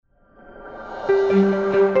Hi,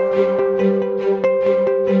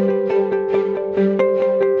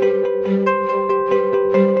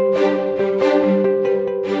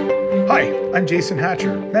 I'm Jason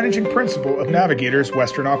Hatcher, Managing Principal of Navigator's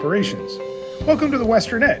Western Operations. Welcome to the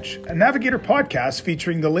Western Edge, a Navigator podcast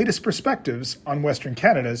featuring the latest perspectives on Western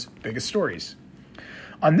Canada's biggest stories.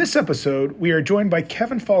 On this episode, we are joined by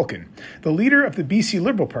Kevin Falcon, the leader of the BC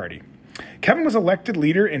Liberal Party. Kevin was elected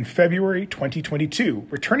leader in February 2022,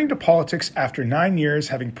 returning to politics after 9 years,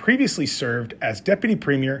 having previously served as Deputy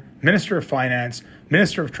Premier, Minister of Finance,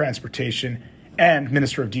 Minister of Transportation, and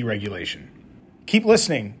Minister of Deregulation. Keep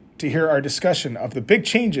listening to hear our discussion of the big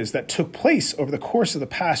changes that took place over the course of the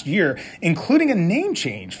past year, including a name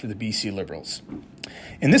change for the BC Liberals.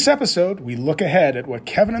 In this episode, we look ahead at what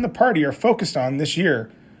Kevin and the party are focused on this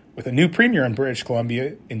year with a new premier in British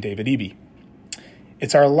Columbia in David Eby.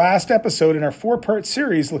 It's our last episode in our four-part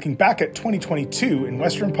series looking back at 2022 in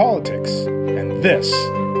Western politics, and this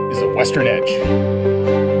is the Western Edge.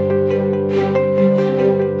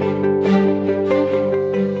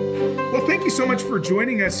 Thank you so much for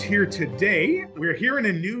joining us here today. We're here in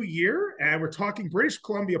a new year, and we're talking British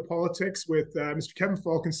Columbia politics with Mr. Kevin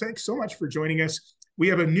Falcon. Thanks so much for joining us. We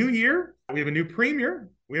have a new year, we have a new premier,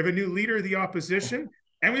 we have a new leader of the opposition,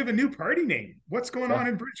 and we have a new party name. What's going on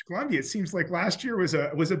in British Columbia? It seems like last year was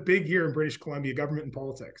a big year in British Columbia government and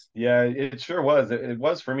politics. Yeah, it sure was. It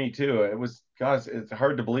was for me too. It was, gosh, it's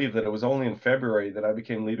hard to believe that it was only in February that I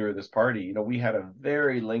became leader of this party. You know, we had a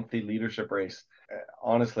very lengthy leadership race.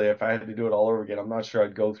 Honestly, if I had to do it all over again, I'm not sure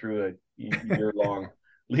I'd go through a year-long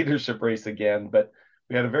leadership race again. But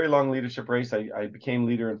we had a very long leadership race. I became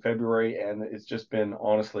leader in February, and it's just been,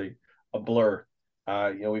 honestly, a blur.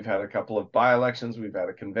 We've had a couple of by-elections, we've had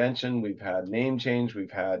a convention, we've had name change,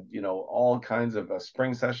 we've had, all kinds of a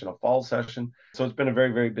spring session, a fall session. So it's been a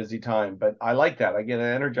very, very busy time. But I like that. I get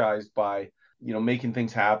energized by, making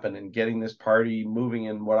things happen and getting this party moving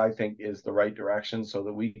in what I think is the right direction so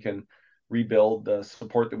that we can rebuild the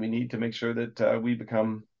support that we need to make sure that we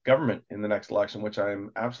become government in the next election, which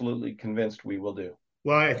I'm absolutely convinced we will do.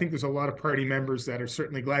 Well, I think there's a lot of party members that are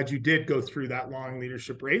certainly glad you did go through that long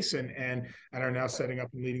leadership race and are now setting up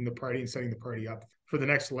and leading the party and setting the party up for the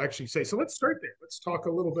next election. So let's start there. Let's talk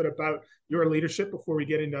a little bit about your leadership before we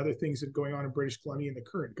get into other things that are going on in British Columbia and the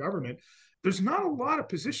current government. There's not a lot of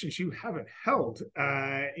positions you haven't held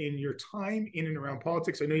in your time in and around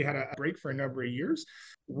politics. I know you had a break for a number of years.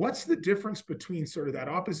 What's the difference between sort of that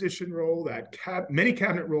opposition role, that many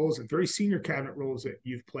cabinet roles and very senior cabinet roles that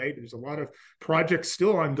you've played? There's a lot of projects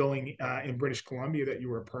still ongoing in British Columbia that you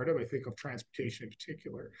were a part of, I think of transportation in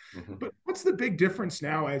particular. Mm-hmm. But what's the big difference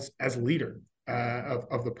now as leader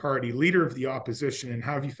of the party, leader of the opposition, and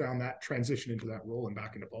how have you found that transition into that role and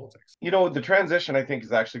back into politics? The transition, I think,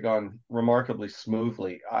 has actually gone remarkably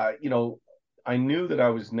smoothly. I knew that I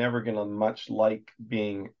was never going to much like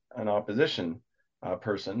being an opposition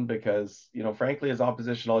person because, frankly, as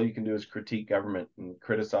opposition, all you can do is critique government and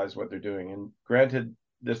criticize what they're doing. And granted,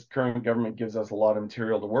 this current government gives us a lot of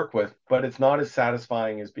material to work with, but it's not as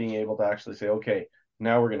satisfying as being able to actually say, okay,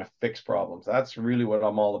 now we're going to fix problems. That's really what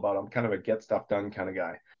I'm all about. I'm kind of a get stuff done kind of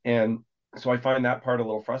guy. And so I find that part a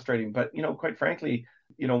little frustrating. But, quite frankly,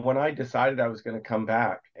 when I decided I was going to come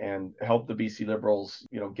back and help the BC Liberals,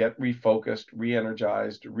 get refocused,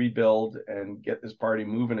 re-energized, rebuild, and get this party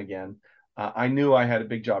moving again, I knew I had a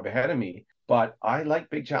big job ahead of me. But I like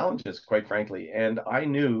big challenges, quite frankly. And I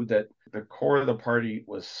knew that the core of the party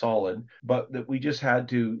was solid, but that we just had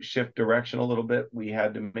to shift direction a little bit. We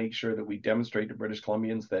had to make sure that we demonstrate to British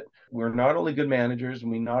Columbians that we're not only good managers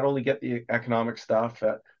and we not only get the economic stuff,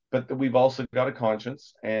 but that we've also got a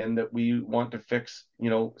conscience and that we want to fix,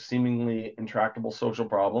 seemingly intractable social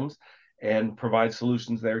problems and provide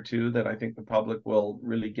solutions there too that I think the public will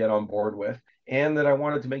really get on board with. And that I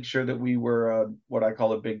wanted to make sure that we were what I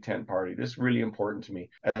call a big tent party. This is really important to me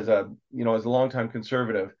as a longtime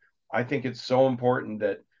conservative. I think it's so important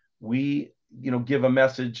that we, give a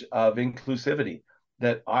message of inclusivity,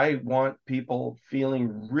 that I want people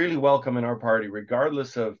feeling really welcome in our party,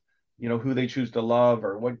 regardless of, who they choose to love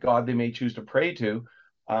or what God they may choose to pray to.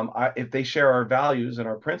 If they share our values and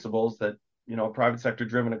our principles that, a private sector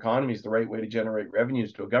driven economy is the right way to generate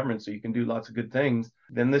revenues to a government so you can do lots of good things,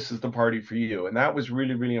 then this is the party for you. And that was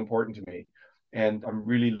really, really important to me. And I'm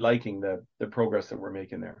really liking the progress that we're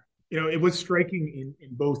making there. It was striking in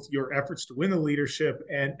both your efforts to win the leadership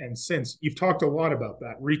and since. You've talked a lot about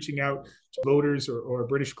that, reaching out to voters or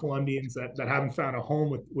British Columbians that haven't found a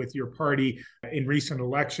home with your party in recent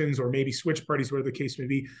elections or maybe switch parties, whatever the case may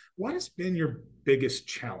be. What has been your biggest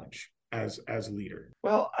challenge as leader?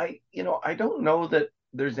 Well, I don't know that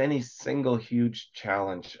there's any single huge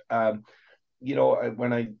challenge.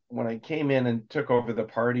 when I came in and took over the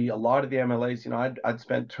party, a lot of the MLAs, I'd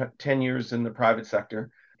spent 10 years in the private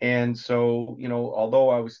sector. And so, although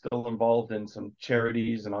I was still involved in some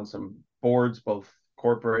charities and on some boards, both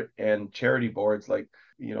corporate and charity boards, like,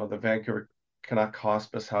 the Vancouver Canuck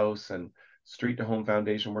Hospice House and Street to Home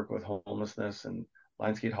Foundation, work with homelessness, and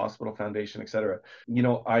Lionsgate Hospital Foundation, et cetera.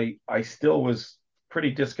 I still was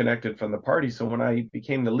pretty disconnected from the party. So when I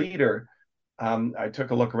became the leader, I took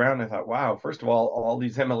a look around and I thought, wow, first of all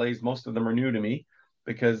these MLAs, most of them are new to me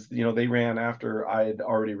because, they ran after I had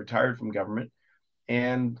already retired from government.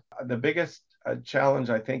 And the biggest challenge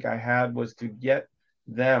I think I had was to get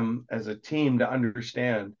them as a team to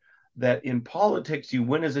understand that in politics, you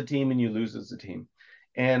win as a team and you lose as a team.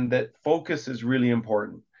 And that focus is really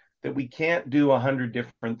important, that we can't do 100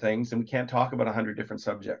 different things and we can't talk about 100 different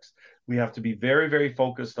subjects. We have to be very, very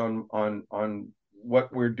focused on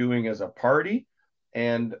what we're doing as a party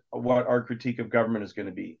and what our critique of government is going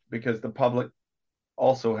to be, because the public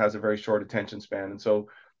also has a very short attention span. And so,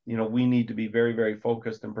 we need to be very, very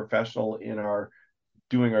focused and professional in our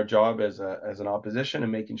doing our job as an opposition,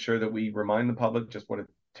 and making sure that we remind the public just what a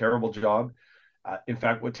terrible job, in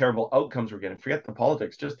fact, what terrible outcomes we're getting. Forget the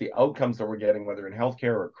politics, just the outcomes that we're getting, whether in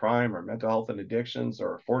healthcare or crime or mental health and addictions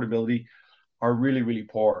or affordability, are really, really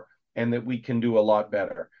poor, and that we can do a lot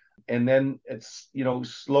better. And then it's,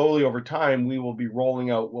 slowly over time, we will be rolling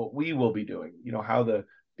out what we will be doing, how the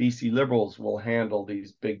BC Liberals will handle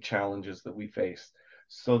these big challenges that we face,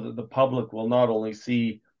 so that the public will not only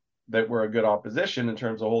see that we're a good opposition in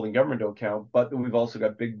terms of holding government to account, but that we've also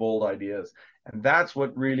got big, bold ideas. And that's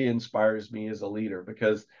what really inspires me as a leader,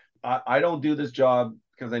 because I don't do this job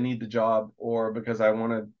because I need the job or because I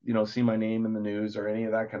want to, see my name in the news or any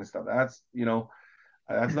of that kind of stuff.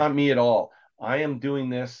 That's not me at all. I am doing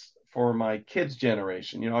this for my kids'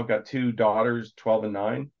 generation. I've got two daughters, 12 and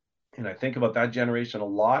 9, and I think about that generation a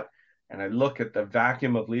lot. And I look at the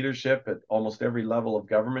vacuum of leadership at almost every level of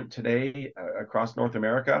government today across North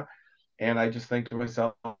America. And I just think to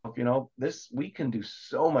myself, we can do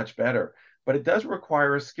so much better, but it does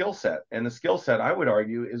require a skill set. And the skill set, I would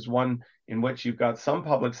argue, is one in which you've got some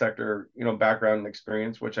public sector, background and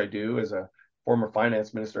experience, which I do as a former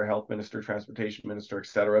finance minister, health minister, transportation minister, et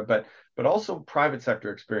cetera, but also private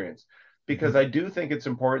sector experience, because I do think it's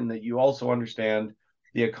important that you also understand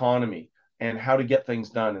the economy and how to get things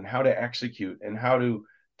done and how to execute and how to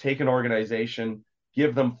take an organization,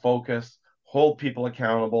 give them focus, hold people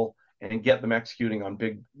accountable, and get them executing on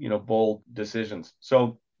big, bold decisions.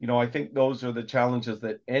 So, I think those are the challenges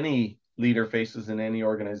that any leader faces in any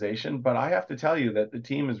organization. But I have to tell you that the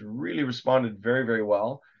team has really responded very, very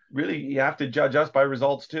well. Really, you have to judge us by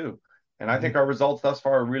results too. And I think our results thus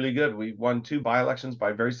far are really good. We've won 2 by-elections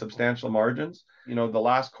by very substantial margins. The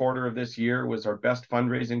last quarter of this year was our best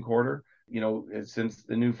fundraising quarter, since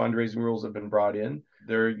the new fundraising rules have been brought in.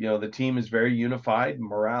 The team is very unified.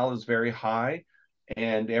 Morale is very high.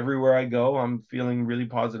 And everywhere I go, I'm feeling really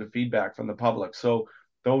positive feedback from the public. So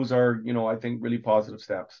those are, I think, really positive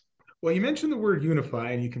steps. Well, you mentioned the word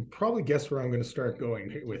unify, and you can probably guess where I'm going to start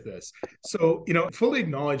going with this. So, fully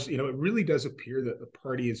acknowledged, it really does appear that the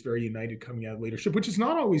party is very united coming out of leadership, which is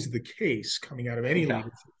not always the case coming out of any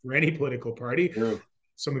leadership for any political party. True.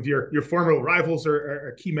 Some of your former rivals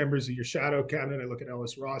are key members of your shadow cabinet. I look at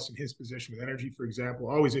Ellis Ross and his position with energy, for example,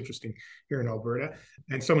 always interesting here in Alberta,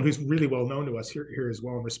 and someone who's really well known to us here as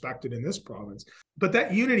well and respected in this province. But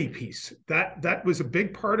that unity piece, that was a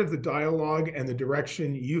big part of the dialogue and the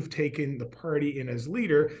direction you've taken the party in as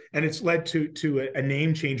leader, and it's led to a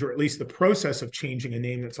name change, or at least the process of changing a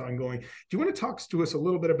name that's ongoing. Do you want to talk to us a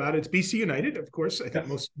little bit about it? It's BC United, of course. I think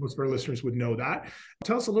most of our listeners would know that.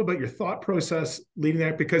 Tell us a little about your thought process leading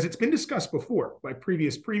that, because it's been discussed before by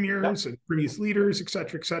previous premiers and previous leaders, et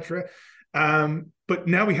cetera, et cetera. But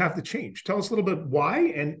now we have the change. Tell us a little bit why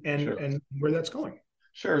and where that's going.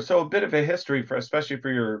 Sure. So a bit of a history especially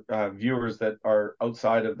for your viewers that are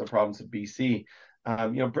outside of the province of BC.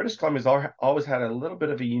 British Columbia's always had a little bit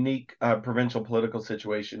of a unique provincial political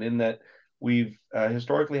situation, in that we've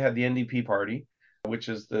historically had the NDP party, which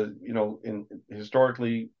is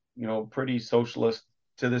historically, pretty socialist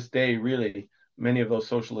to this day, really. Many of those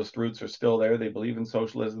socialist roots are still there. They believe in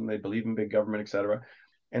socialism, they believe in big government, et cetera.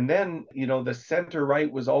 And then, the center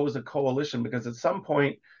right was always a coalition, because at some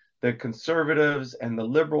point, the Conservatives and the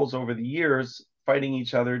Liberals, over the years, fighting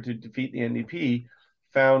each other to defeat the NDP,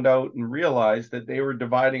 found out and realized that they were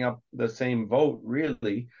dividing up the same vote,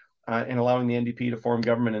 really, and allowing the NDP to form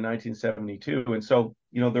government in 1972. And so,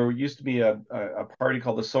 there used to be a party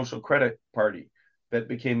called the Social Credit Party, that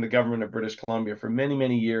became the government of British Columbia for many,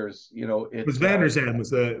 many years. It was Van der Zalm was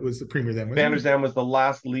the premier then, wasn't Van der he? Zalm was the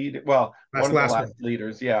last lead, well, one That's of the last one. last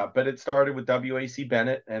leaders, yeah. But it started with W.A.C.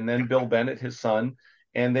 Bennett and then Bill Bennett, his son,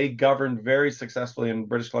 and they governed very successfully in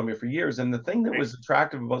British Columbia for years. And the thing that was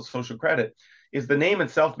attractive about social credit is the name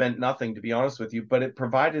itself meant nothing, to be honest with you, but it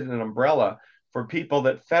provided an umbrella for people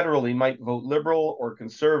that federally might vote liberal or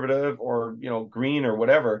conservative or green or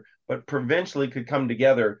whatever, but provincially could come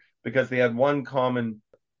together because they had one common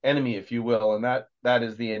enemy, if you will, and that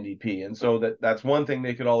is the NDP. And so that's one thing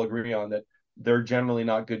they could all agree on, that they're generally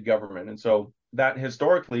not good government. And so that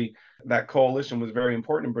historically, that coalition was very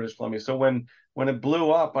important in British Columbia. So when it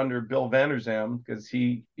blew up under Bill Van der Zalm, because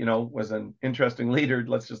he was an interesting leader,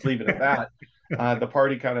 let's just leave it at that. The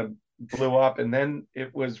party kind of blew up, and then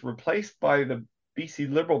it was replaced by the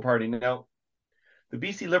BC Liberal Party. Now, the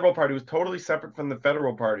BC Liberal Party was totally separate from the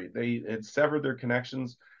Federal Party. They had severed their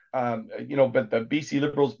connections, but the BC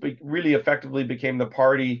Liberals really effectively became the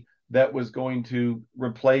party that was going to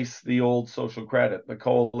replace the old social credit, the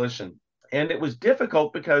coalition. And it was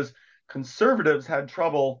difficult because conservatives had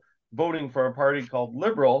trouble voting for a party called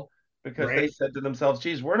Liberal because they Right. said to themselves,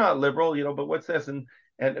 geez, we're not liberal, but what's this?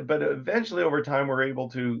 But eventually over time, we're able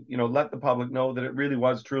to, let the public know that it really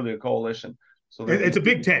was truly a coalition. So there'd be It's a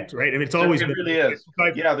big tent, right? I mean, it's always it been a really big tent. is.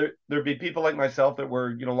 Like, Yeah, there'd be people like myself that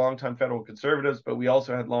were, longtime federal conservatives, but we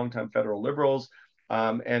also had longtime federal liberals.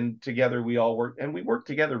 And together we all worked, and we worked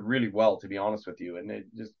together really well, to be honest with you. And it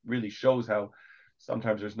just really shows how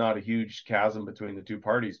sometimes there's not a huge chasm between the two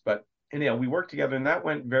parties. But anyhow, we worked together, and that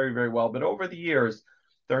went very, very well. But over the years,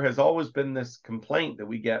 there has always been this complaint that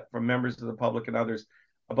we get from members of the public and others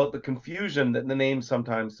about the confusion that the name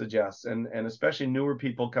sometimes suggests, and especially newer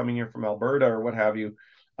people coming here from Alberta or what have you,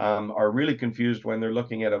 are really confused when they're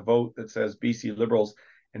looking at a vote that says BC Liberals.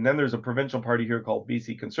 And then there's a provincial party here called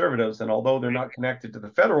BC Conservatives. And although they're not connected to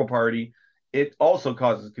the federal party, it also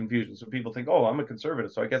causes confusion. So people think, oh, I'm a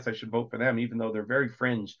conservative, so I guess I should vote for them, even though they're very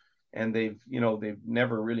fringe and they've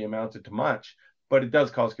never really amounted to much. But it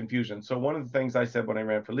does cause confusion. So one of the things I said when I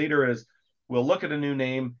ran for leader is, we'll look at a new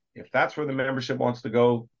name. If that's where the membership wants to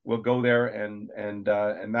go, we'll go there. And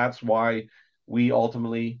that's why we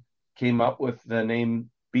ultimately came up with the name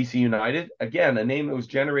BC United. Again, a name that was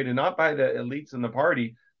generated not by the elites in the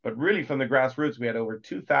party, but really from the grassroots. We had over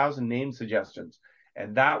 2,000 name suggestions.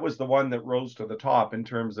 And that was the one that rose to the top in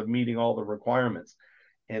terms of meeting all the requirements.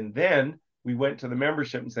 And then we went to the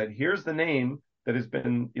membership and said, here's the name that has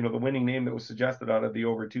been, the winning name that was suggested out of the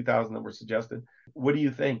over 2,000 that were suggested. What do you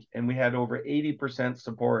think? And we had over 80%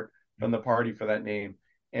 support from the party for that name.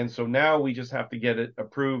 And so now we just have to get it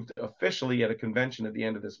approved officially at a convention at the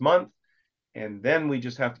end of this month. And then we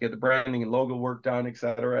just have to get the branding and logo work done, et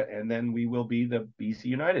cetera. And then we will be the BC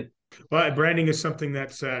United. well, branding is something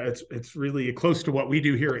that's it's really close to what we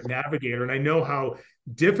do here at Navigator, and I know how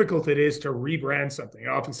difficult it is to rebrand something.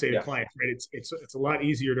 I often say to Yes. clients, right, it's a lot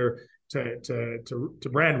easier to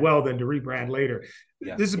brand well than to rebrand later.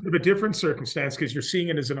 This is Yes. a bit of a different circumstance because you're seeing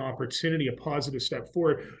it as an opportunity, a positive step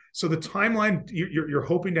forward. So the timeline, you're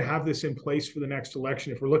hoping to have this in place for the next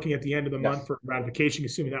election. If we're looking at the end of the month Yes. for ratification,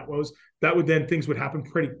 assuming that would then things would happen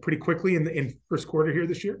pretty quickly in first quarter here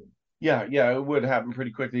this year. Yeah, it would happen pretty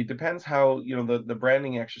quickly. It depends how, the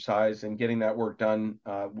branding exercise and getting that work done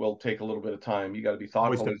will take a little bit of time. You got to be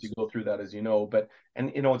Always thoughtful as you does. go through that, as you know. But,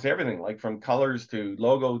 and, it's everything, like from colors to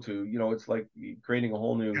logo to, it's like creating a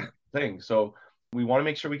whole new thing. So we want to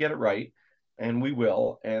make sure we get it right, and we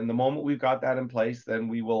will. And the moment we've got that in place, then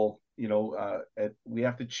we will, we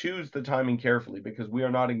have to choose the timing carefully because we are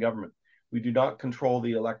not in government. We do not control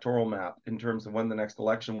the electoral map in terms of when the next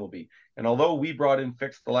election will be. And although we brought in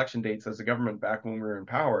fixed election dates as a government back when we were in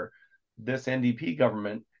power, this NDP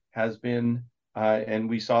government has been, and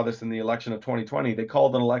we saw this in the election of 2020, they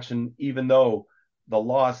called an election even though the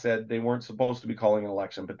law said they weren't supposed to be calling an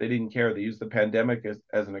election, but they didn't care. They used the pandemic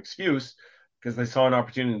as an excuse because they saw an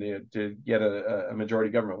opportunity to get a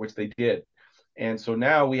majority government, which they did. And so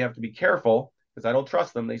now we have to be careful because I don't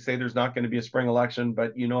trust them. They say there's not going to be a spring election,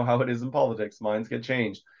 but you know how it is in politics. Minds get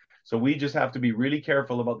changed. So we just have to be really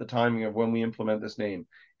careful about the timing of when we implement this name.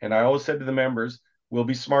 And I always said to the members, we'll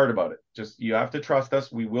be smart about it. Just you have to trust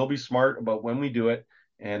us. We will be smart about when we do it.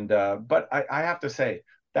 And but I have to say,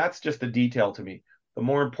 that's just a detail to me. The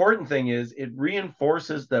more important thing is it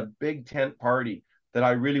reinforces the big tent party that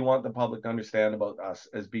I really want the public to understand about us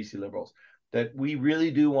as BC Liberals, that we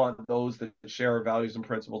really do want those that share our values and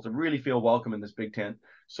principles to really feel welcome in this big tent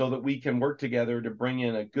so that we can work together to bring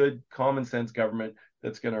in a good common sense government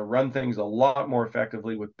that's going to run things a lot more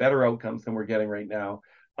effectively with better outcomes than we're getting right now,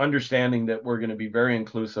 understanding that we're going to be very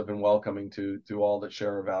inclusive and welcoming to all that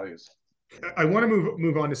share our values. I want to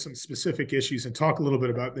move on to some specific issues and talk a little bit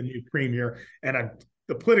about the new premier. And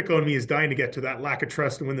the political in me is dying to get to that lack of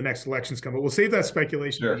trust and when the next elections come. But we'll save that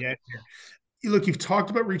speculation at Sure. the end here. Look, you've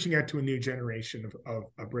talked about reaching out to a new generation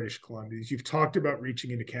of British Columbians. You've talked about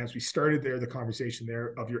reaching into camps. We started there, the conversation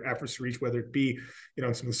there of your efforts to reach, whether it be, some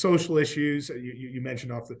of the social issues you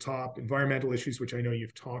mentioned off the top, environmental issues, which I know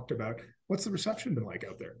you've talked about. What's the reception been like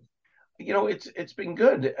out there? It's been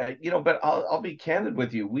good, but I'll be candid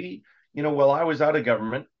with you. While I was out of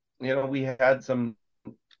government, we had some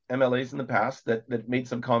MLAs in the past that made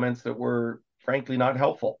some comments that were frankly not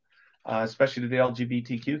helpful, especially to the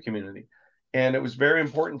LGBTQ community. And it was very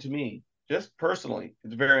important to me, just personally,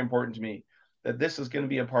 it's very important to me that this is going to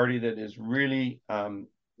be a party that is really,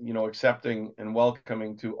 accepting and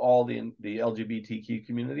welcoming to all the LGBTQ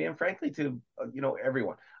community and frankly to,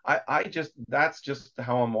 everyone. That's just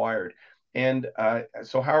how I'm wired. And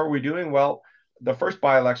so how are we doing? Well, the first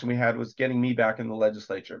by-election we had was getting me back in the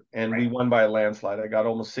legislature, and we won by a landslide. I got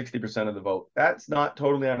almost 60% of the vote. That's not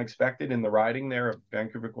totally unexpected in the riding there of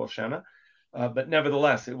Vancouver-Quilchena, but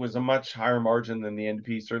nevertheless, it was a much higher margin than the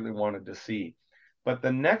NDP certainly wanted to see. But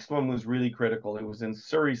the next one was really critical. It was in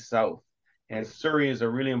Surrey South, and Surrey is a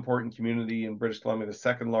really important community in British Columbia, the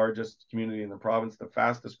second largest community in the province, the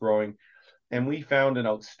fastest growing. And we found an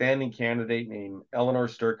outstanding candidate named Eleanor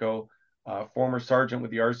Sturco, former sergeant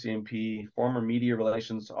with the RCMP, former media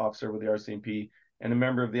relations officer with the RCMP, and a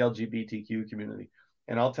member of the LGBTQ community.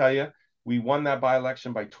 And I'll tell you, we won that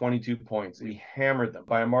by-election by 22 points. We hammered them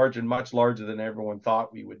by a margin much larger than everyone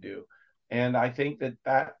thought we would do. And I think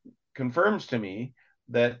that confirms to me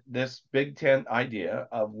that this Big Tent idea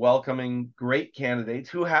of welcoming great candidates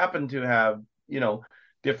who happen to have,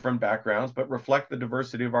 different backgrounds, but reflect the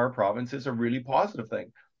diversity of our province is a really positive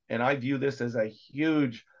thing. And I view this as a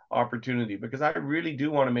huge opportunity because I really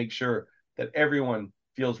do want to make sure that everyone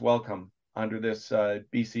feels welcome under this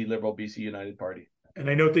BC Liberal, BC United Party. And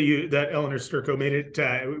I note that Eleanor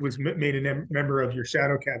Sturco was made a member of your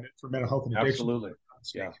shadow cabinet for mental health and addiction. Absolutely,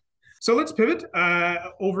 yeah. So let's pivot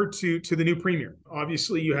over to the new premier.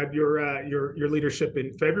 Obviously, you had your leadership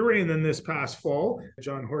in February, and then this past fall,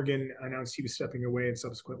 John Horgan announced he was stepping away, and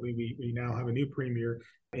subsequently, we now have a new premier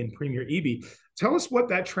in Premier Eby. Tell us what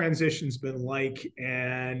that transition's been like,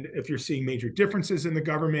 and if you're seeing major differences in the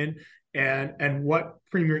government, and what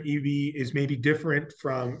Premier Eby is maybe different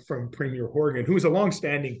from Premier Horgan, who is a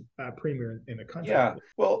longstanding premier in the country. Yeah,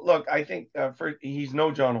 well, look, I think he's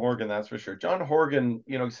no John Horgan, that's for sure. John Horgan,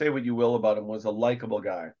 say what you will about him, was a likable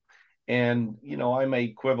guy. And, I may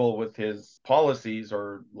quibble with his policies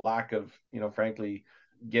or lack of, frankly,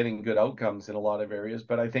 getting good outcomes in a lot of areas.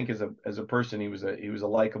 But I think as a person, he was a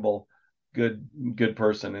likable, good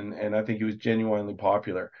person. And I think he was genuinely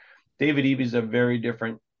popular. David Eby's a very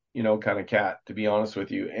different, kind of cat, to be honest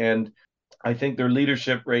with you. And I think their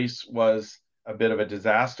leadership race was a bit of a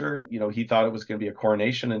disaster. He thought it was going to be a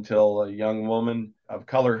coronation until a young woman of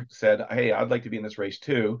color said, "Hey, I'd like to be in this race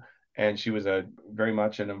too." And she was very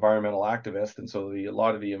much an environmental activist. And so a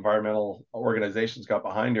lot of the environmental organizations got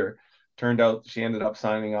behind her. Turned out she ended up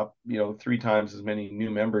signing up, 3 times as many new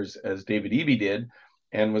members as David Eby did,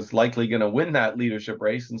 and was likely going to win that leadership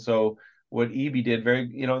race. And so what Eby did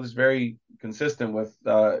is very consistent with,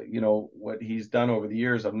 what he's done over the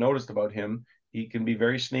years. I've noticed about him, he can be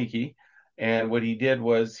very sneaky. And what he did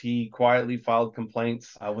was he quietly filed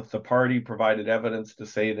complaints with the party, provided evidence to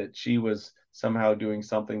say that she was somehow doing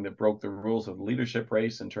something that broke the rules of the leadership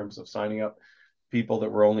race in terms of signing up people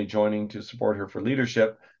that were only joining to support her for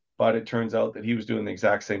leadership. But it turns out that he was doing the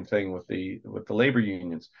exact same thing with the labor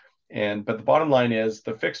unions. But the bottom line is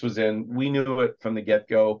the fix was in. We knew it from the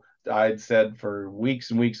get-go. I'd said for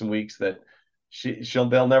weeks and weeks and weeks that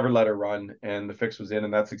they'll never let her run, and the fix was in,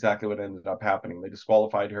 and that's exactly what ended up happening. They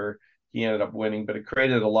disqualified her. He ended up winning, but it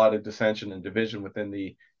created a lot of dissension and division within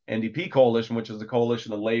the NDP coalition, which is a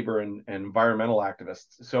coalition of labor and environmental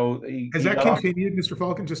activists. So has that continued, Mr.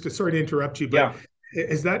 Falcon? Sorry to interrupt you, but yeah.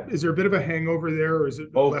 Is there a bit of a hangover there, or is it?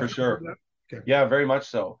 Oh, for sure. Okay. Yeah, very much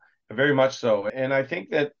so. Very much so. And I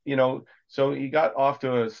think that, so he got off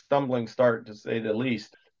to a stumbling start, to say the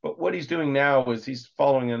least. But what he's doing now is he's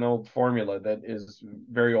following an old formula that is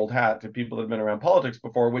very old hat to people that have been around politics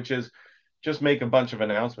before, which is just make a bunch of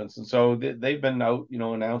announcements. And so they've been out,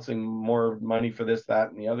 announcing more money for this, that,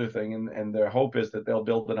 and the other thing. And their hope is that they'll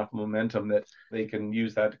build enough momentum that they can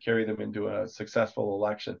use that to carry them into a successful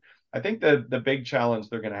election. I think the big challenge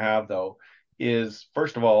they're going to have, though, is,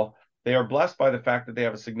 first of all, they are blessed by the fact that they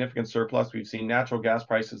have a significant surplus. We've seen natural gas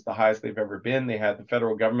prices the highest they've ever been. They had the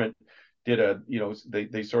federal government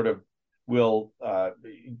they sort of will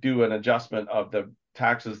do an adjustment of the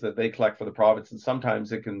taxes that they collect for the province. And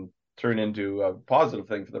sometimes it can turn into a positive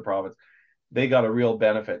thing for the province, they got a real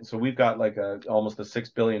benefit. So we've got like almost a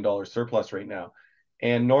 $6 billion surplus right now.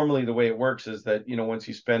 And normally the way it works is that, once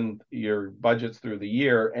you spend your budgets through the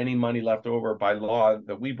year, any money left over by law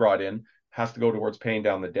that we brought in has to go towards paying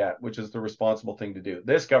down the debt, which is the responsible thing to do.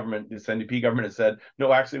 This government, this NDP government, has said,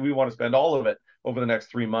 no, actually, we want to spend all of it over the next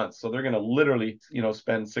 3 months. So they're going to literally,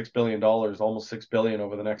 spend $6 billion, almost $6 billion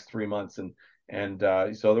over the next 3 months. And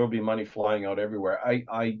so there'll be money flying out everywhere.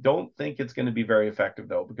 I don't think it's going to be very effective,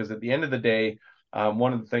 though, because at the end of the day,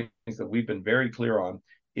 one of the things that we've been very clear on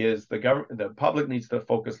is the public needs to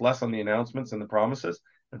focus less on the announcements and the promises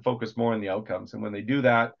and focus more on the outcomes. And when they do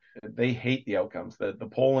that, they hate the outcomes. The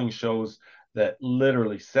polling shows that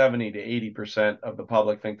literally 70 to 80% of the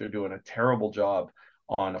public think they're doing a terrible job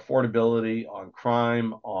on affordability, on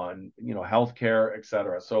crime, on healthcare, et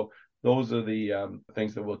cetera. So those are the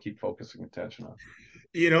things that we'll keep focusing attention on.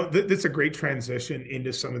 That's a great transition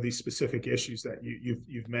into some of these specific issues that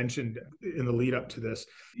you've mentioned in the lead up to this.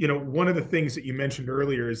 One of the things that you mentioned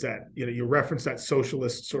earlier is that you referenced that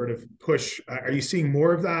socialist sort of push. Are you seeing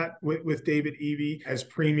more of that with David Eby as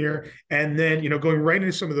premier? And then going right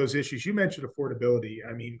into some of those issues, you mentioned affordability.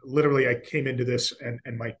 I mean, literally, I came into this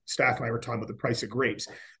and my staff and I were talking about the price of grapes.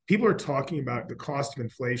 People are talking about the cost of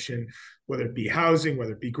inflation, whether it be housing,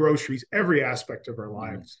 whether it be groceries, every aspect of our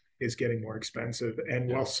lives is getting more expensive.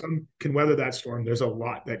 And while some can weather that storm, there's a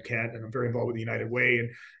lot that can't. And I'm very involved with the United Way,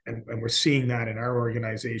 and we're seeing that in our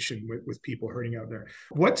organization with people hurting out there.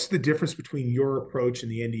 What's the difference between your approach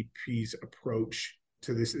and the NDP's approach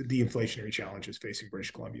to the inflationary challenges facing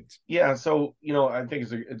British Columbians? Yeah, so I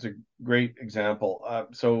think it's a great example.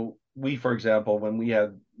 So we, for example, when we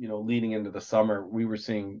had leading into the summer, we were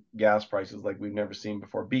seeing gas prices like we've never seen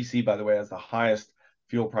before. BC, by the way, has the highest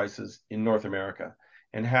fuel prices in North America,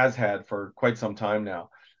 and has had for quite some time now.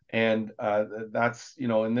 And that's,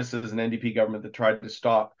 and this is an NDP government that tried to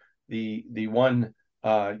stop the one,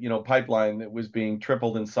 pipeline that was being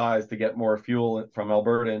tripled in size to get more fuel from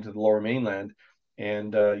Alberta into the Lower Mainland.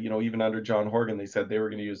 And, even under John Horgan, they said they were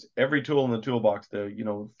going to use every tool in the toolbox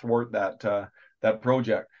to, thwart that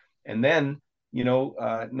project. And then,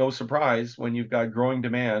 no surprise, when you've got growing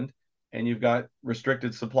demand and you've got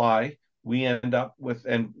restricted supply, we end up with,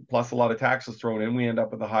 and plus a lot of taxes thrown in, we end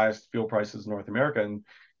up with the highest fuel prices in North America. And,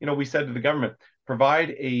 we said to the government,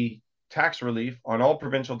 provide a tax relief on all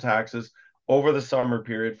provincial taxes over the summer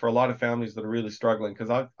period for a lot of families that are really struggling.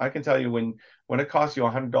 Because I can tell you when it costs you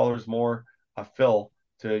 $100 more a fill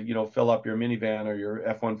to, fill up your minivan or your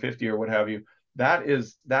F-150 or what have you,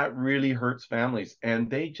 that really hurts families. And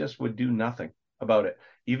they just would do nothing about it.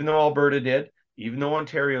 Even though Alberta did, even though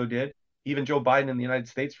Ontario did, even Joe Biden in the United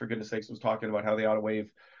States, for goodness sakes, was talking about how they ought to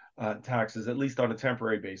waive taxes, at least on a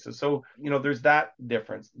temporary basis. So, there's that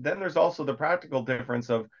difference. Then there's also the practical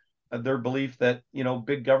difference of their belief that,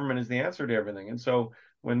 big government is the answer to everything. And so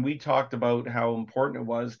when we talked about how important it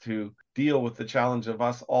was to deal with the challenge of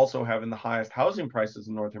us also having the highest housing prices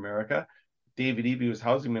in North America, David Eby was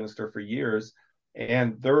housing minister for years,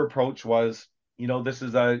 and their approach was, this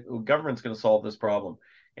is government's going to solve this problem.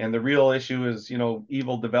 And the real issue is,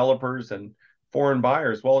 evil developers and foreign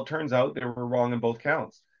buyers. Well, it turns out they were wrong in both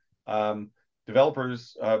counts.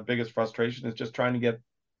 Developers' biggest frustration is just trying to get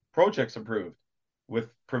projects approved with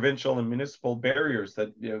provincial and municipal barriers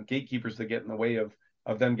that, gatekeepers that get in the way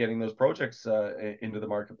of them getting those projects into the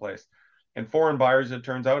marketplace. And foreign buyers, it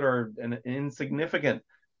turns out, are an insignificant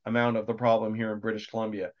amount of the problem here in British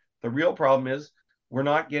Columbia. The real problem is we're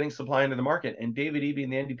not getting supply into the market. And David Eby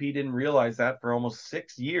and the NDP didn't realize that for almost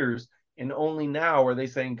 6 years. And only now are they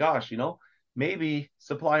saying, gosh, maybe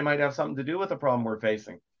supply might have something to do with the problem we're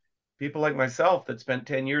facing. People like myself that spent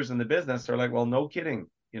 10 years in the business are like, well, no kidding.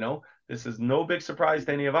 This is no big surprise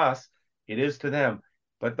to any of us. It is to them.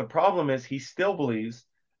 But the problem is he still believes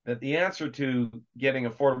that the answer to getting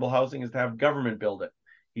affordable housing is to have government build it.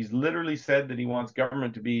 He's literally said that he wants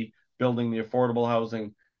government to be building the affordable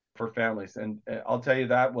housing for families. And I'll tell you,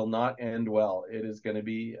 that will not end well. It is going to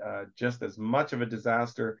be just as much of a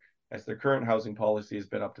disaster as the current housing policy has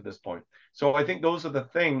been up to this point. So I think those are the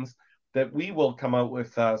things that we will come out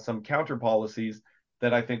with some counter policies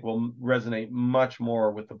that I think will resonate much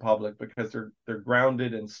more with the public because they're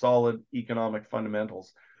grounded in solid economic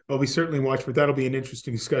fundamentals. Well, we certainly watch for that'll be an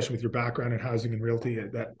interesting discussion with your background in housing and realty.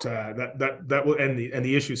 That will end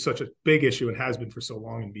the issue is such a big issue and has been for so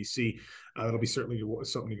long in BC. That'll be certainly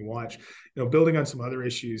something to watch. Building on some other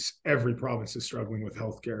issues, every province is struggling with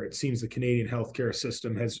healthcare. It seems the Canadian healthcare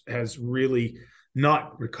system has really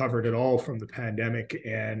not recovered at all from the pandemic,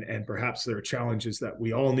 and perhaps there are challenges that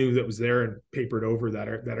we all knew that was there and papered over that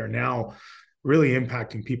are now really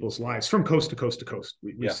impacting people's lives from coast to coast to coast.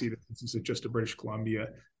 We Yes. see that this is just a British Columbia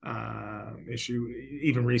issue.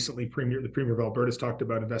 Even recently, the Premier of Alberta has talked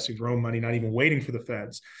about investing their own money, not even waiting for the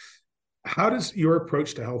feds. How does your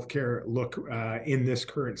approach to healthcare look in this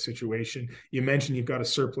current situation? You mentioned you've got a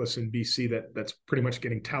surplus in BC that's pretty much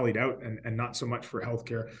getting tallied out, and not so much for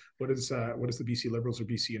healthcare. What is the BC Liberals or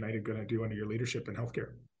BC United going to do under your leadership in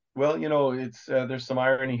healthcare? Well, it's there's some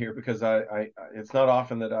irony here because it's not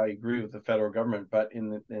often that I agree with the federal government, but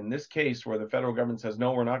in this case where the federal government says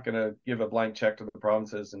no, we're not going to give a blank check to the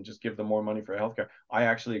provinces and just give them more money for healthcare, I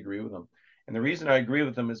actually agree with them. And the reason I agree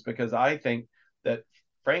with them is because I think that,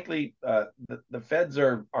 frankly, the feds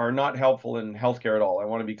are not helpful in healthcare at all. I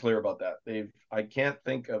want to be clear about that. I can't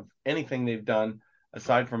think of anything they've done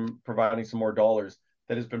aside from providing some more dollars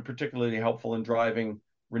that has been particularly helpful in driving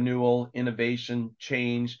renewal, innovation,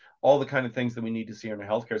 change, all the kind of things that we need to see in a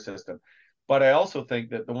healthcare system. But I also think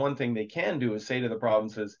that the one thing they can do is say to the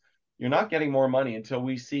provinces, you're not getting more money until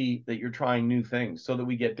we see that you're trying new things so that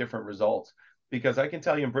we get different results. Because I can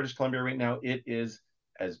tell you in British Columbia right now, it is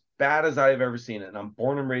as bad as I've ever seen it. And I'm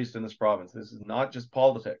born and raised in this province. This is not just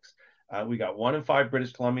politics. We got 1 in 5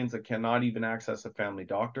 British Columbians that cannot even access a family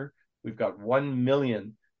doctor. We've got 1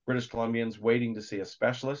 million British Columbians waiting to see a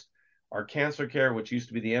specialist. Our cancer care, which used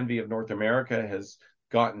to be the envy of North America, has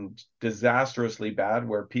gotten disastrously bad,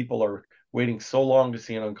 where people are waiting so long to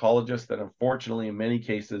see an oncologist that unfortunately in many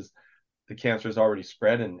cases the cancer is already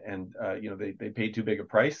spread, and they pay too big a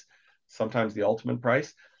price, sometimes the ultimate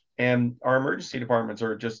price. And our emergency departments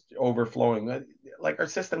are just overflowing. Like, our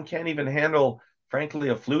system can't even handle, frankly,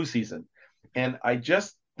 a flu season. And I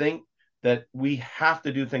just think that we have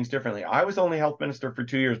to do things differently. I was only health minister for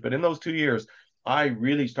 2 years, but in those 2 years I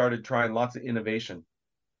really started trying lots of innovation.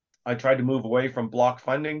 I tried to move away from block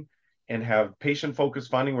funding and have patient focused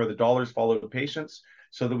funding where the dollars follow the patients,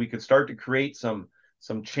 so that we could start to create some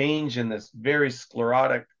change in this very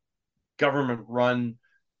sclerotic, government run,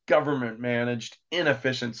 government managed,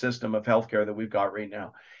 inefficient system of healthcare that we've got right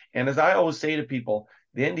now. And as I always say to people,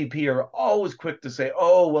 the NDP are always quick to say,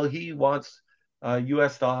 oh, well, he wants a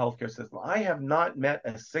US style healthcare system. I have not met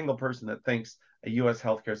a single person that thinks a US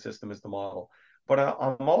healthcare system is the model. But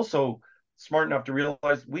I'm also smart enough to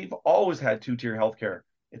realize we've always had two-tier healthcare.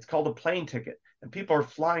 It's called a plane ticket. And people are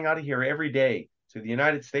flying out of here every day to the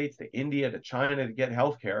United States, to India, to China to get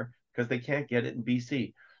healthcare because they can't get it in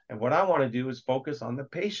BC. And what I want to do is focus on the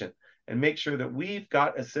patient and make sure that we've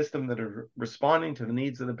got a system that is responding to the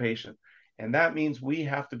needs of the patient. And that means we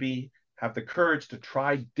have to have the courage to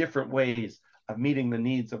try different ways of meeting the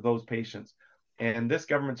needs of those patients. And this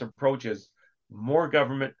government's approach is more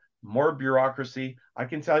government, more bureaucracy. I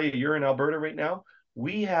can tell you, you're in Alberta right now.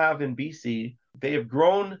 We have in BC, they have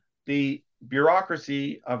grown the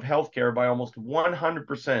bureaucracy of healthcare by almost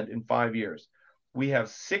 100% in 5 years. We have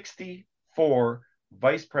 64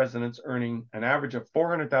 vice presidents earning an average of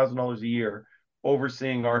 $400,000 a year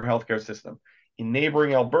overseeing our healthcare system. In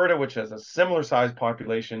neighboring Alberta, which has a similar size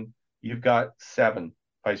population, you've got 7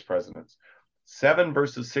 vice presidents, 7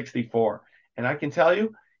 versus 64. And I can tell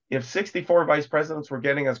you, if 64 vice presidents were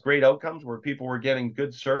getting us great outcomes, where people were getting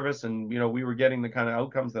good service, and we were getting the kind of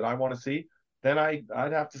outcomes that I want to see, then I'd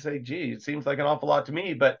have to say, gee, it seems like an awful lot to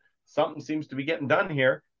me, but something seems to be getting done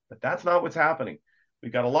here. But that's not what's happening.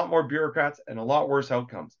 We've got a lot more bureaucrats and a lot worse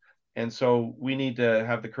outcomes. And so we need to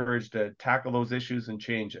have the courage to tackle those issues and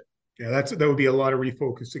change it. Yeah, that would be a lot of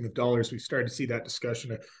refocusing of dollars. We've started to see that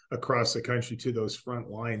discussion across the country to those front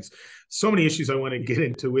lines. So many issues I want to get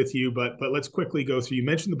into with you, but let's quickly go through. You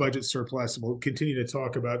mentioned the budget surplus, and we'll continue to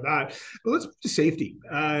talk about that. But let's move to safety.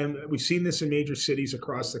 We've seen this in major cities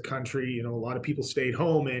across the country. A lot of people stayed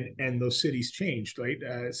home, and those cities changed,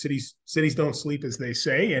 right? Cities don't sleep, as they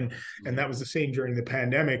say, and that was the same during the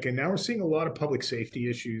pandemic. And now we're seeing a lot of public safety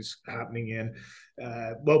issues happening in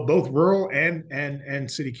both rural and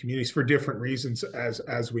city communities for different reasons.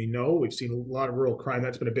 As we know, we've seen a lot of rural crime.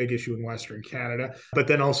 That's been a big issue in Western Canada, but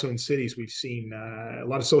then also in cities, we've seen a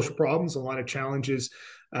lot of social problems, a lot of challenges.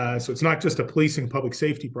 So it's not just a policing public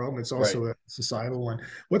safety problem; it's also a societal one.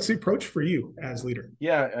 What's the approach for you as leader?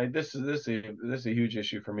 Yeah, this is a huge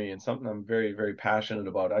issue for me, and something I'm very, very passionate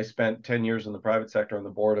about. I spent 10 years in the private sector on the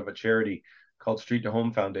board of a charity called Street to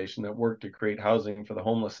Home Foundation that worked to create housing for the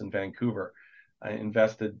homeless in Vancouver. I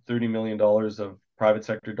invested $30 million of private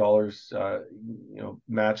sector dollars,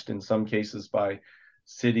 matched in some cases by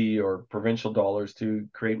city or provincial dollars to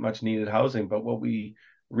create much needed housing. But what we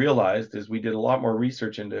realized is we did a lot more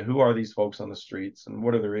research into who are these folks on the streets and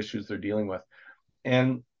what are their issues they're dealing with.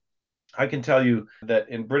 And I can tell you that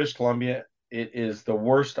in British Columbia, it is the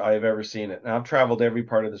worst I have ever seen it. Now, I've traveled every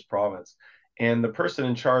part of this province, And the person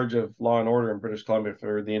in charge of law and order in British Columbia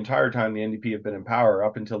for the entire time the NDP had been in power,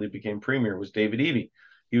 up until he became premier, was David Eby.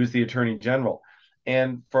 He was the attorney general.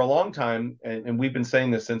 And for a long time, and we've been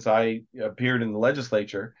saying this since I appeared in the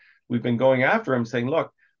legislature, we've been going after him saying,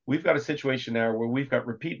 look, we've got a situation now where we've got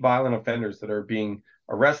repeat violent offenders that are being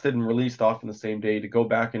arrested and released often the same day to go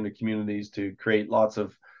back into communities to create lots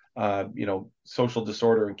of social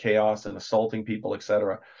disorder and chaos and assaulting people,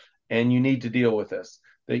 etc. And you need to deal with this.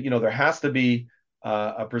 That there has to be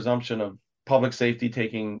a presumption of public safety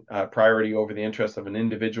taking priority over the interest of an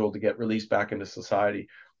individual to get released back into society.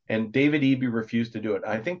 And David Eby refused to do it.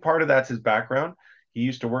 I think part of that's his background. He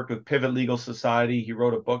used to work with Pivot Legal Society. He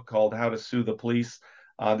wrote a book called How to Sue the Police.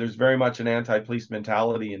 There's very much an anti-police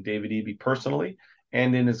mentality in David Eby personally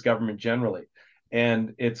and in his government generally.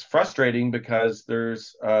 And it's frustrating because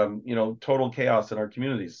there's, total chaos in our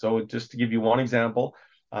communities. So just to give you one example,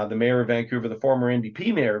 the mayor of Vancouver, the former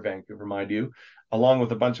NDP mayor of Vancouver, mind you, along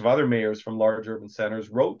with a bunch of other mayors from large urban centers,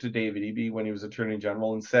 wrote to David Eby when he was Attorney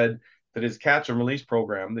General and said that his catch and release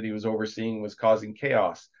program that he was overseeing was causing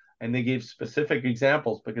chaos. And they gave specific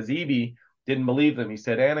examples because Eby didn't believe them. He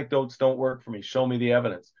said, anecdotes don't work for me. Show me the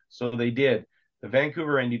evidence. So they did. The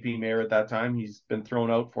Vancouver NDP mayor at that time, he's been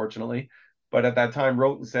thrown out, fortunately, but at that time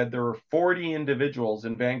wrote and said there were 40 individuals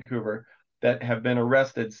in Vancouver that have been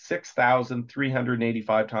arrested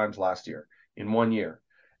 6,385 times last year in 1 year.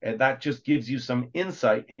 And that just gives you some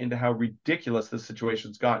insight into how ridiculous this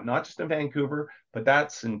situation's got, not just in Vancouver, but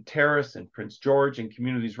that's in Terrace and Prince George and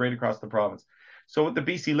communities right across the province. So what the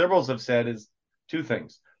BC Liberals have said is two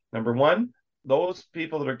things. Number one, those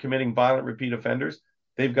people that are committing violent repeat offenders,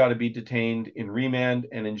 they've got to be detained in remand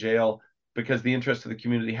and in jail because the interests of the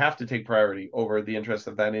community have to take priority over the interest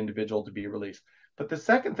of that individual to be released. But the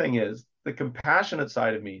second thing is the compassionate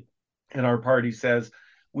side of me and our party says,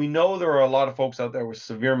 we know there are a lot of folks out there with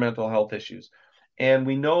severe mental health issues. And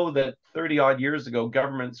we know that 30 odd years ago,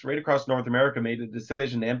 governments right across North America made a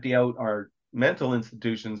decision to empty out our mental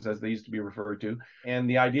institutions, as they used to be referred to. And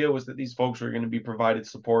the idea was that these folks were going to be provided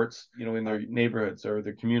supports, in their neighborhoods or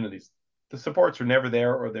their communities. The supports were never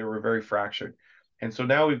there, or they were very fractured. And so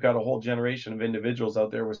now we've got a whole generation of individuals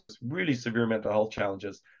out there with really severe mental health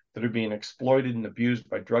challenges that are being exploited and abused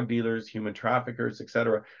by drug dealers, human traffickers,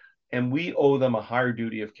 etc. And we owe them a higher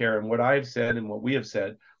duty of care. And what I've said and what we have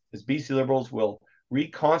said is BC Liberals will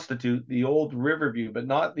reconstitute the old Riverview, but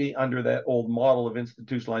not the under that old model of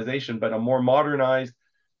institutionalization, but a more modernized,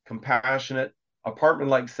 compassionate,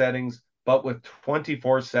 apartment-like settings, but with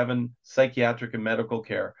 24/7 psychiatric and medical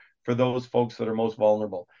care for those folks that are most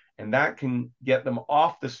vulnerable. And that can get them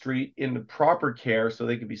off the street into proper care so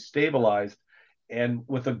they can be stabilized, and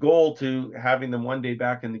with a goal to having them one day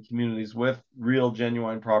back in the communities with real,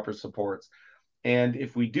 genuine, proper supports. And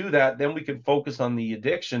if we do that, then we can focus on the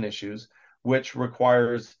addiction issues, which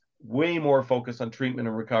requires way more focus on treatment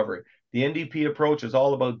and recovery. The NDP approach is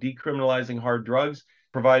all about decriminalizing hard drugs,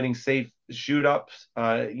 providing safe shoot-ups,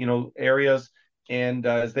 areas, and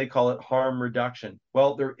as they call it, harm reduction.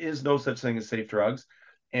 Well, there is no such thing as safe drugs.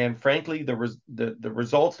 And frankly, the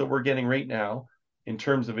results that we're getting right now in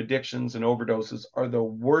terms of addictions and overdoses are the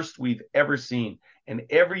worst we've ever seen. And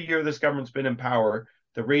every year this government's been in power,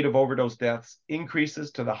 the rate of overdose deaths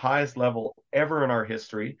increases to the highest level ever in our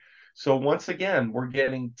history. So once again, we're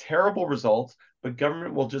getting terrible results, but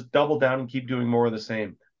government will just double down and keep doing more of the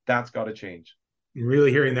same. That's got to change.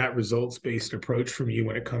 Really hearing that results-based approach from you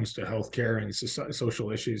when it comes to healthcare and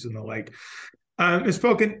social issues and the like. Ms.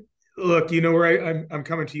 Falcon, look, where I'm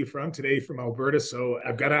coming to you from today, from Alberta, so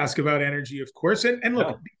I've got to ask about energy, of course. And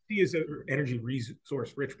look, BC is an energy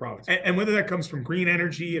resource-rich province, and whether that comes from green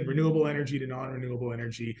energy and renewable energy to non-renewable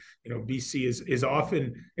energy, BC is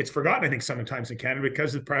often, it's forgotten, I think, sometimes in Canada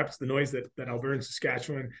because of perhaps the noise that Alberta and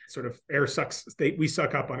Saskatchewan sort of we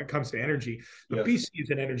suck up when it comes to energy. But yes. BC is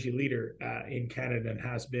an energy leader in Canada and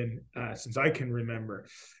has been since I can remember.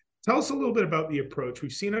 Tell us a little bit about the approach.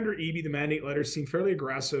 We've seen under Eby, the mandate letters seem fairly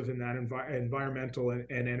aggressive in that environmental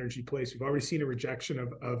and energy place. We've already seen a rejection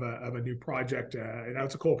of a new project, and now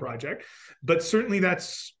it's a coal project. But certainly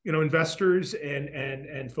that's, investors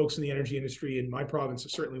and folks in the energy industry in my province are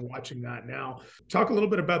certainly watching that now. Talk a little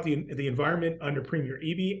bit about the environment under Premier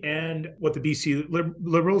Eby and what the BC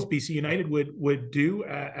Liberals, BC United would do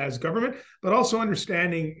as government, but also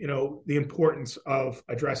understanding, the importance of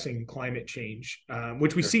addressing climate change,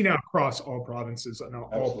 which we see now across all provinces and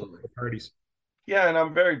all parties. Yeah, and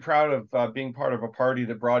I'm very proud of being part of a party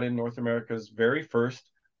that brought in North America's very first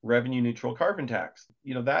revenue neutral carbon tax.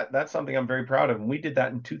 That's something I'm very proud of. And we did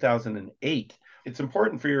that in 2008. It's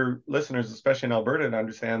important for your listeners, especially in Alberta, to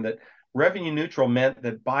understand that revenue neutral meant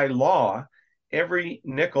that by law, every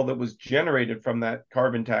nickel that was generated from that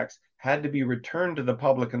carbon tax had to be returned to the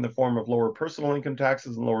public in the form of lower personal income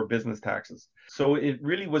taxes and lower business taxes. So it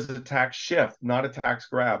really was a tax shift, not a tax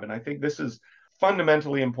grab. And I think this is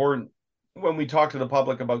fundamentally important when we talk to the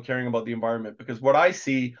public about caring about the environment, because what I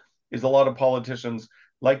see is a lot of politicians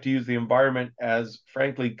like to use the environment as,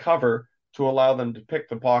 frankly, cover to allow them to pick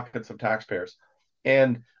the pockets of taxpayers.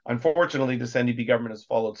 And unfortunately, this NDP government has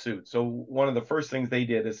followed suit. So one of the first things they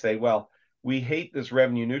did is say, well, we hate this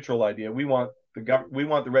revenue neutral idea. We want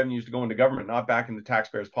the revenues to go into government, not back into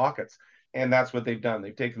taxpayers' pockets. And that's what they've done.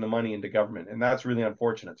 They've taken the money into government. And that's really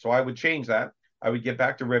unfortunate. So I would change that. I would get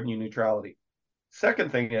back to revenue neutrality.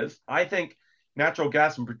 Second thing is, I think natural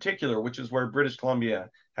gas in particular, which is where British Columbia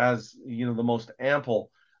has, the most ample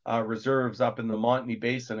reserves up in the Montney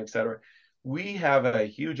Basin, et cetera. We have a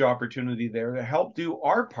huge opportunity there to help do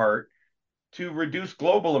our part to reduce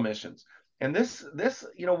global emissions. And this,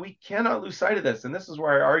 we cannot lose sight of this. And this is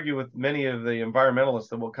where I argue with many of the environmentalists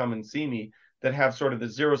that will come and see me that have sort of the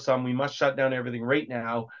zero sum, we must shut down everything right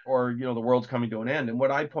now, or, the world's coming to an end. And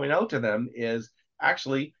what I point out to them is,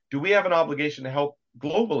 actually, do we have an obligation to help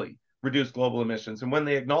globally reduce global emissions? And when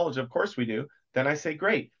they acknowledge, of course we do, then I say,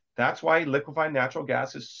 great. That's why liquefied natural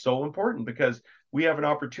gas is so important, because we have an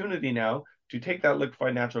opportunity now to take that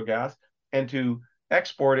liquefied natural gas and to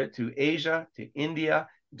export it to Asia, to India,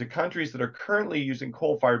 to countries that are currently using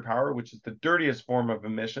coal-fired power, which is the dirtiest form of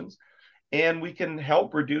emissions. And we can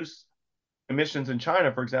help reduce emissions in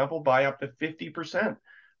China, for example, by up to 50%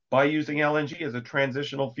 by using LNG as a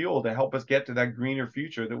transitional fuel to help us get to that greener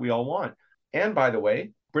future that we all want. And by the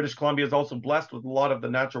way, British Columbia is also blessed with a lot of the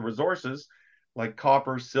natural resources like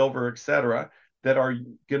copper, silver, et cetera, that are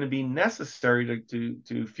going to be necessary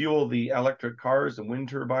to fuel the electric cars and wind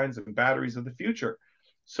turbines and batteries of the future.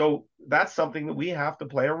 So that's something that we have to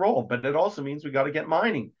play a role. But it also means we got to get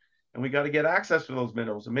mining, and we got to get access to those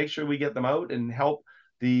minerals and make sure we get them out and help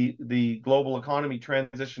the global economy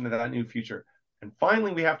transition to that new future. And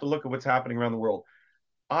finally, we have to look at what's happening around the world.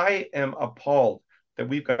 I am appalled that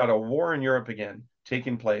we've got a war in Europe again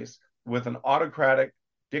taking place with an autocratic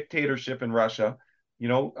dictatorship in Russia,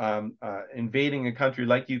 invading a country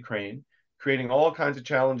like Ukraine, creating all kinds of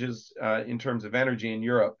challenges in terms of energy in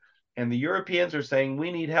Europe. And the Europeans are saying,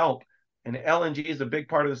 we need help. And LNG is a big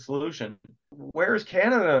part of the solution. Where's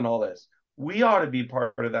Canada in all this? We ought to be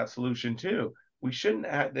part of that solution too. We shouldn't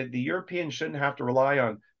have, the Europeans shouldn't have to rely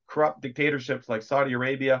on corrupt dictatorships like Saudi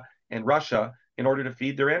Arabia and Russia in order to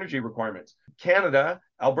feed their energy requirements. Canada,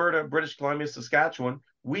 Alberta, British Columbia, Saskatchewan,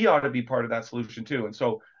 we ought to be part of that solution too. And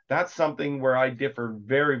so that's something where I differ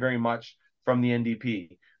very, very much from the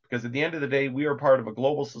NDP, because at the end of the day, we are part of a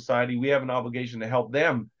global society. We have an obligation to help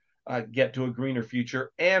them get to a greener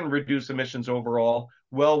future and reduce emissions overall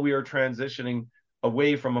while we are transitioning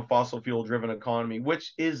away from a fossil fuel driven economy,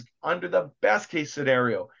 which is, under the best case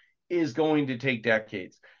scenario, is going to take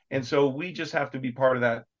decades. And so we just have to be part of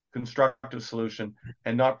that constructive solution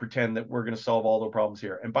and not pretend that we're going to solve all the problems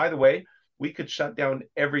here. And by the way, we could shut down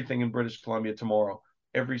everything in British Columbia tomorrow.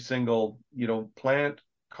 Every single, plant,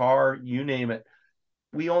 car, you name it.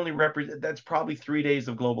 We only represent, that's probably 3 days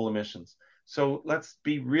of global emissions. So let's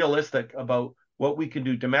be realistic about what we can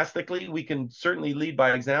do domestically. We can certainly lead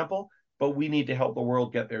by example, but we need to help the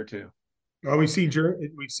world get there too. Well, we've seen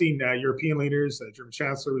European leaders. The German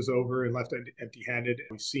Chancellor was over and left empty-handed.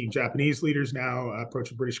 We've seen Japanese leaders now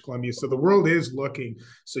approaching British Columbia. So the world is looking.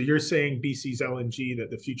 So you're saying BC's LNG, that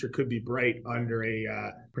the future could be bright under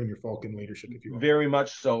a Premier Falcon leadership, if you will. Very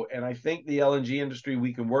much so. And I think the LNG industry,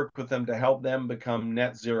 we can work with them to help them become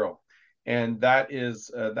net zero. And that is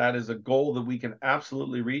a goal that we can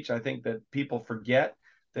absolutely reach. I think that people forget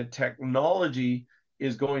that technology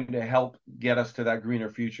is going to help get us to that greener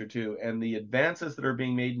future too. And the advances that are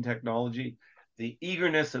being made in technology, the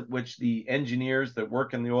eagerness at which the engineers that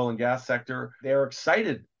work in the oil and gas sector, they're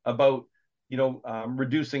excited about,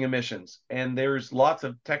 reducing emissions. And there's lots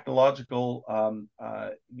of technological,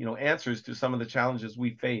 answers to some of the challenges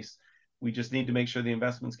we face. We just need to make sure the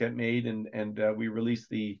investments get made and we release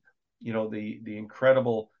the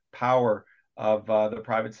incredible power of the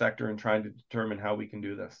private sector in trying to determine how we can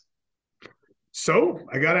do this. So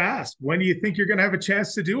I got to ask, when do you think you're going to have a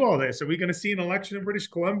chance to do all this? Are we going to see an election in British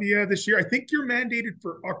Columbia this year? I think you're mandated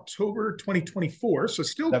for October 2024, so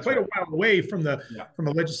still That's quite right. A while away from a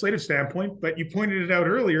legislative standpoint. But you pointed it out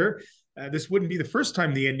earlier. This wouldn't be the first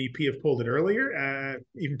time the NDP have pulled it earlier.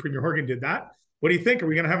 Even Premier Horgan did that. What do you think? Are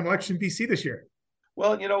we going to have an election in BC this year?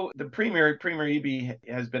 Well, the Premier Eby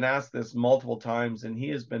has been asked this multiple times, and he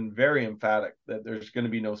has been very emphatic that there's going to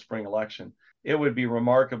be no spring election. It would be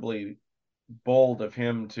remarkably bold of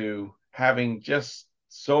him to, having just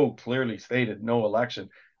so clearly stated, no election.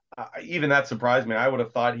 Even that surprised me. I would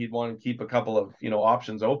have thought he'd want to keep a couple of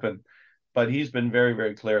options open, but he's been very,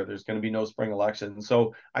 very clear. There's going to be no spring election.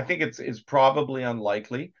 So I think it's probably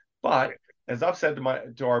unlikely. But as I've said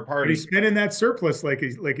to our party, but he's spending that surplus like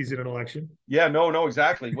he's in an election. Yeah, no,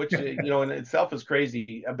 exactly. Which in itself is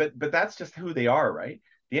crazy. But that's just who they are, right?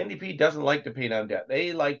 The NDP doesn't like to pay down debt.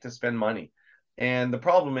 They like to spend money. And the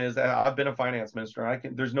problem is that I've been a finance minister.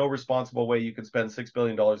 There's no responsible way you could spend $6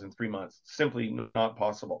 billion in 3 months. Simply not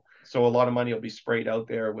possible. So a lot of money will be sprayed out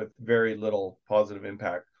there with very little positive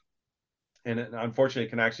impact. And unfortunately,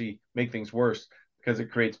 it can actually make things worse because it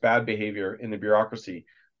creates bad behavior in the bureaucracy,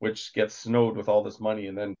 which gets snowed with all this money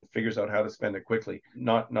and then figures out how to spend it quickly.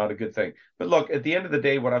 Not a good thing. But look, at the end of the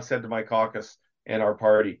day, what I've said to my caucus and our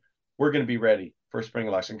party, we're going to be ready for a spring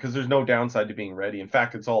election because there's no downside to being ready. In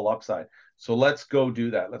fact, it's all upside. So let's go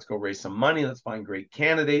do that. Let's go raise some money. Let's find great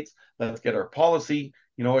candidates. Let's get our policy,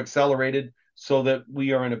 accelerated so that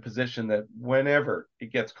we are in a position that whenever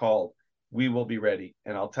it gets called, we will be ready.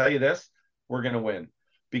 And I'll tell you this, we're going to win.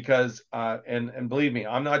 Because and believe me,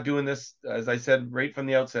 I'm not doing this, as I said right from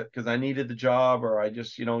the outset, because I needed the job or I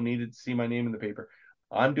just needed to see my name in the paper.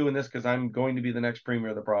 I'm doing this because I'm going to be the next premier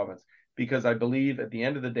of the province, because I believe at the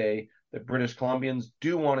end of the day that British Columbians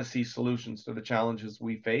do want to see solutions to the challenges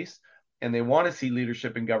we face, and they want to see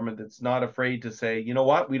leadership in government that's not afraid to say, you know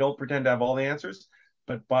what, we don't pretend to have all the answers,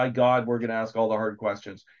 but by God, we're going to ask all the hard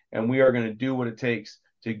questions, and we are going to do what it takes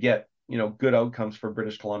to get good outcomes for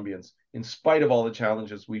British Columbians, in spite of all the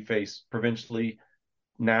challenges we face provincially,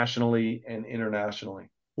 nationally, and internationally.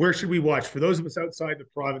 Where should we watch? For those of us outside the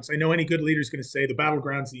province, I know any good leader is going to say the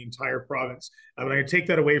battleground's the entire province. But I'm going to take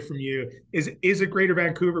that away from you. Is it Greater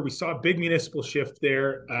Vancouver? We saw a big municipal shift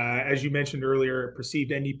there. As you mentioned earlier,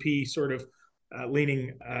 perceived NDP sort of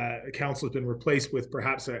leaning council has been replaced with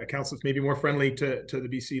perhaps a council that's maybe more friendly to the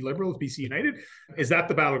BC Liberals, BC United. Is that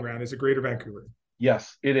the battleground? Is it Greater Vancouver?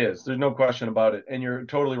 Yes, it is. There's no question about it. And you're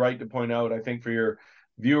totally right to point out, I think, for your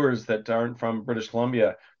viewers that aren't from British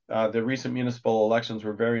Columbia, the recent municipal elections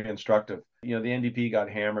were very instructive. The NDP got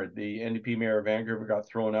hammered. The NDP mayor of Vancouver got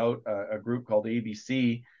thrown out. A group called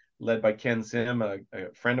ABC, led by Ken Sim, a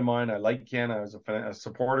friend of mine. I like Ken. I was a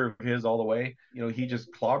supporter of his all the way. He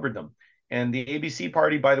just clobbered them. And the ABC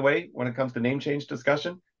party, by the way, when it comes to name change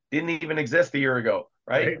discussion, didn't even exist a year ago,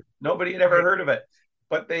 right? Nobody had ever heard of it.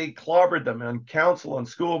 But they clobbered them on council, on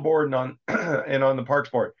school board, and on and on the parks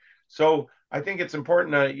board. So I think it's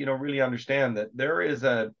important to really understand that there is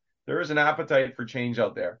an appetite for change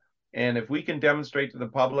out there, and if we can demonstrate to the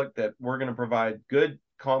public that we're going to provide good,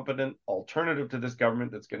 competent alternative to this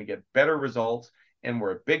government that's going to get better results, and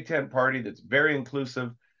we're a big tent party that's very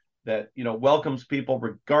inclusive, that welcomes people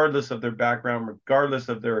regardless of their background, regardless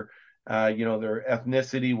of their their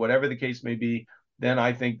ethnicity, whatever the case may be, then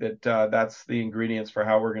I think that that's the ingredients for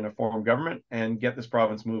how we're going to form government and get this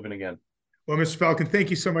province moving again. Well, Mr. Falcon, thank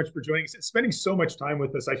you so much for joining us and spending so much time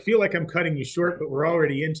with us. I feel like I'm cutting you short, but we're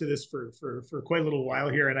already into this for quite a little while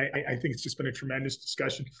here, and I think it's just been a tremendous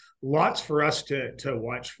discussion. Lots for us to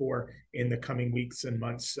watch for in the coming weeks and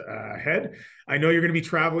months ahead. I know you're going to be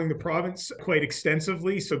traveling the province quite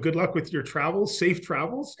extensively, so good luck with your travels. Safe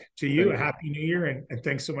travels to you. A happy New Year, and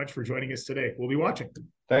thanks so much for joining us today. We'll be watching.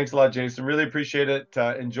 Thanks a lot, Jason. Really appreciate it.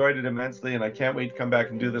 Enjoyed it immensely, and I can't wait to come back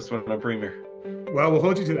and do this when I'm premier. Well, we'll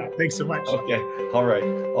hold you to that. Thanks so much. Okay. All right.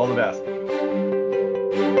 All the best.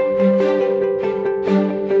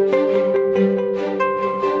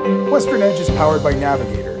 Western Edge is powered by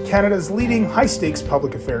Navigator, Canada's leading high-stakes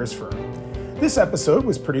public affairs firm. This episode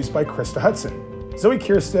was produced by Krista Hudson, Zoe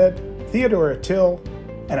Kierstead, Theodora Till,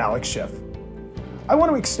 and Alex Schiff. I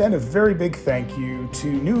want to extend a very big thank you to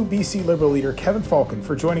new BC Liberal leader Kevin Falcon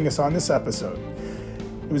for joining us on this episode.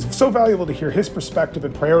 It was so valuable to hear his perspective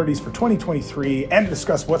and priorities for 2023 and to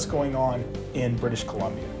discuss what's going on in British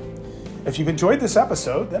Columbia. If you've enjoyed this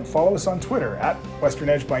episode, then follow us on Twitter at Western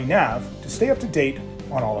Edge by Nav to stay up to date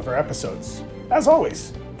on all of our episodes. As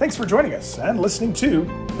always, thanks for joining us and listening to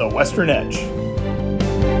The Western Edge.